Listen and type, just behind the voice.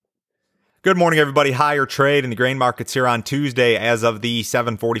Good morning, everybody. Higher trade in the grain markets here on Tuesday as of the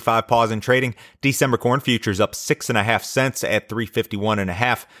 7:45 pause in trading. December corn futures up 6.5 cents at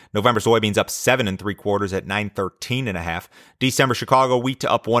 351.5. November soybeans up 7 3/4 at 913.5. December Chicago wheat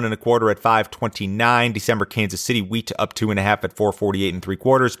up 1 1/4 at 529. December Kansas City wheat up 2.5 at 448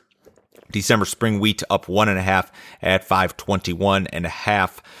 3/4. December spring wheat up 1.5 at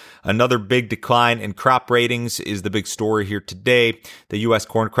 521.5. Another big decline in crop ratings is the big story here today. The U.S.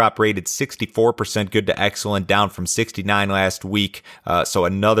 corn crop rated 64% good to excellent, down from 69 last week. So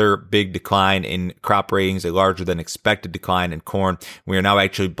another big decline in crop ratings, a larger than expected decline in corn. We are now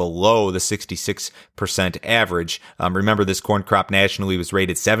actually below the 66% average. Remember, this corn crop nationally was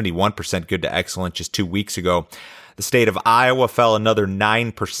rated 71% good to excellent just 2 weeks ago. The state of Iowa fell another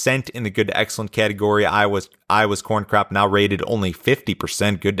 9% in the good to excellent category. Iowa's corn crop now rated only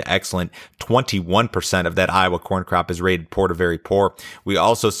 50% good to excellent. 21% of that Iowa corn crop is rated poor to very poor. We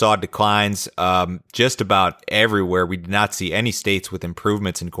also saw declines just about everywhere. We did not see any states with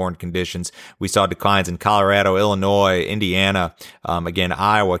improvements in corn conditions. We saw declines in Colorado, Illinois, Indiana, again,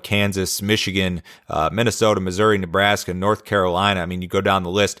 Iowa, Kansas, Michigan, Minnesota, Missouri, Nebraska, North Carolina. I mean, you go down the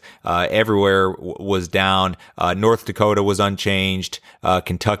list, everywhere was down. North Dakota was unchanged.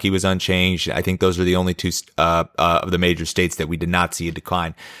 Kentucky was unchanged. I think those are the only two of the major states that we did not see a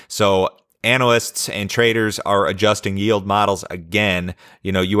decline. So analysts and traders are adjusting yield models again.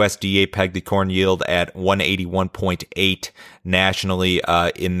 You know, USDA pegged the corn yield at 181.8 nationally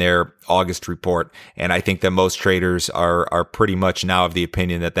in their August report. And I think that most traders are pretty much now of the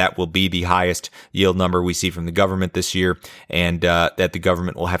opinion that that will be the highest yield number we see from the government this year, and that the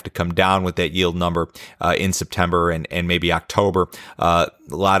government will have to come down with that yield number in September and maybe October. A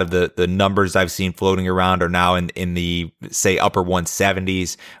lot of the numbers I've seen floating around are now in the, say, upper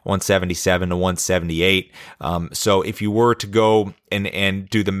 170s, 177 to 178. So if you were to go and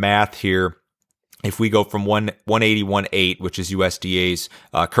do the math here, if we go from 181.8, which is USDA's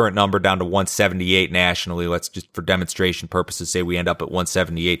current number, down to 178 nationally, let's just for demonstration purposes say we end up at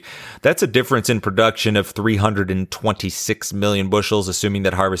 178. That's a difference in production of 326 million bushels, assuming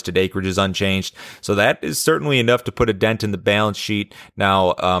that harvested acreage is unchanged. So that is certainly enough to put a dent in the balance sheet.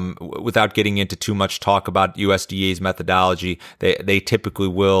 Now, without getting into too much talk about USDA's methodology, they typically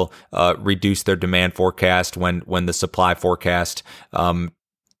will reduce their demand forecast when the supply forecast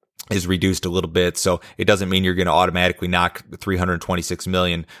is reduced a little bit. So it doesn't mean you're going to automatically knock 326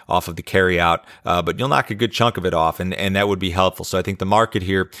 million off of the carryout, but you'll knock a good chunk of it off, and that would be helpful. So I think the market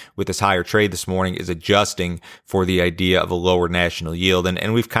here with this higher trade this morning is adjusting for the idea of a lower national yield.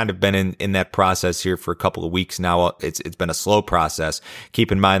 And we've kind of been in that process here for a couple of weeks now. It's been a slow process. Keep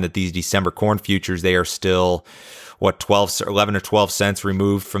in mind that these December corn futures, they are still 11 or 12 cents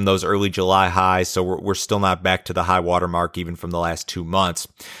removed from those early July highs. So we're still not back to the high water mark even from the last 2 months.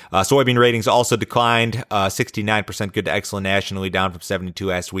 Soybean ratings also declined, 69% good to excellent nationally, down from 72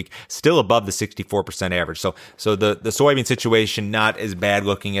 last week, still above the 64% average. So the soybean situation not as bad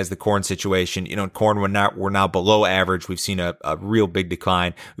looking as the corn situation. You know, in corn we're now below average. We've seen a real big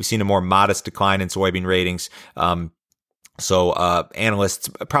decline. We've seen a more modest decline in soybean ratings. So analysts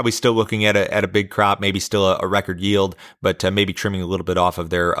probably still looking at a big crop, maybe still a record yield, but maybe trimming a little bit off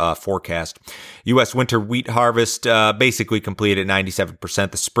of their forecast. U.S. winter wheat harvest basically complete at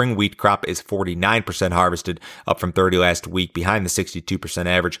 97%. The spring wheat crop is 49% harvested, up from 30 last week, behind the 62%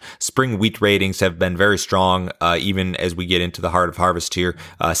 average. Spring wheat ratings have been very strong, even as we get into the heart of harvest here.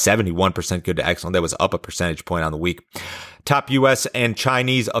 71% good to excellent. That was up a percentage point on the week. Top U.S. and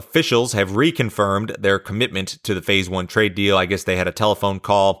Chinese officials have reconfirmed their commitment to the Phase 1 trade deal. I guess they had a telephone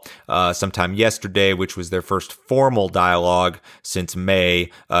call sometime yesterday, which was their first formal dialogue since May.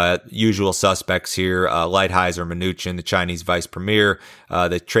 Usual suspects here, Lighthizer, Mnuchin, the Chinese vice premier.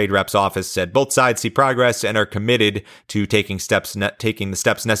 The trade rep's office said both sides see progress and are committed to taking the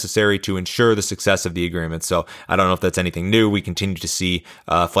steps necessary to ensure the success of the agreement. So I don't know if that's anything new. We continue to see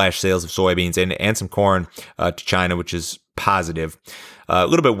flash sales of soybeans and some corn to China, which is positive. A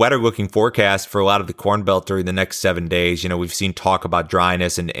little bit wetter looking forecast for a lot of the Corn Belt during the next 7 days. You know, we've seen talk about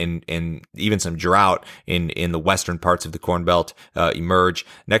dryness and even some drought in the western parts of the Corn Belt emerge.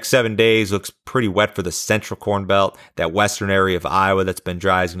 Next 7 days looks pretty wet for the central Corn Belt. That western area of Iowa that's been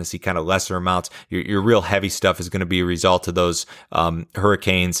dry is going to see kind of lesser amounts. Your real heavy stuff is going to be a result of those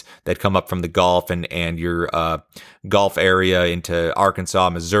hurricanes that come up from the Gulf and your Gulf area into Arkansas,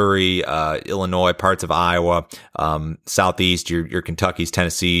 Missouri, Illinois, parts of Iowa, southeast, your Kentucky's,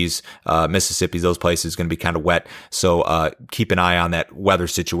 Tennessee's, Mississippi's, those places going to be kind of wet. So keep an eye on that weather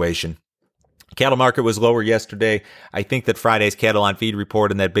situation. Cattle market was lower yesterday. I think that Friday's cattle on feed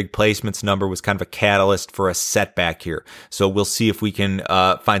report and that big placements number was kind of a catalyst for a setback here. So we'll see if we can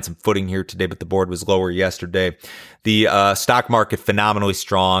find some footing here today, but the board was lower yesterday. The stock market phenomenally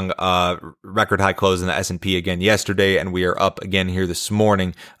strong, record high close in the S&P again yesterday, and we are up again here this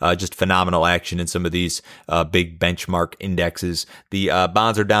morning. Just phenomenal action in some of these big benchmark indexes. The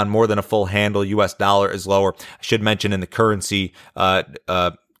bonds are down more than a full handle. US dollar is lower. I should mention in the currency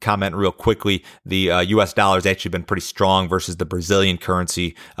comment real quickly, the U.S. dollar has actually been pretty strong versus the Brazilian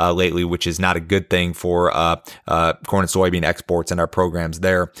currency lately, which is not a good thing for corn and soybean exports and our programs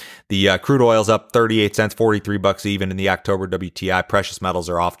there. The crude oil's up 38 cents, $43 even in the October WTI. Precious metals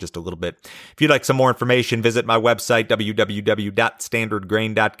are off just a little bit. If you'd like some more information, visit my website,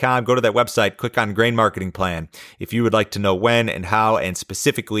 www.standardgrain.com. Go to that website, click on Grain Marketing Plan. If you would like to know when and how and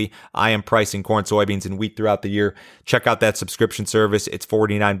specifically I am pricing corn, soybeans, and wheat throughout the year, check out that subscription service. It's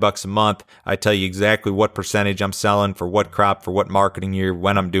 $49 a month. I tell you exactly what percentage I'm selling for what crop, for what marketing year,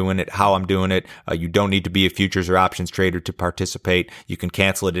 when I'm doing it, how I'm doing it. You don't need to be a futures or options trader to participate. You can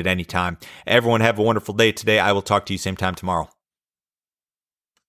cancel it at any time. Everyone have a wonderful day today. I will talk to you same time tomorrow.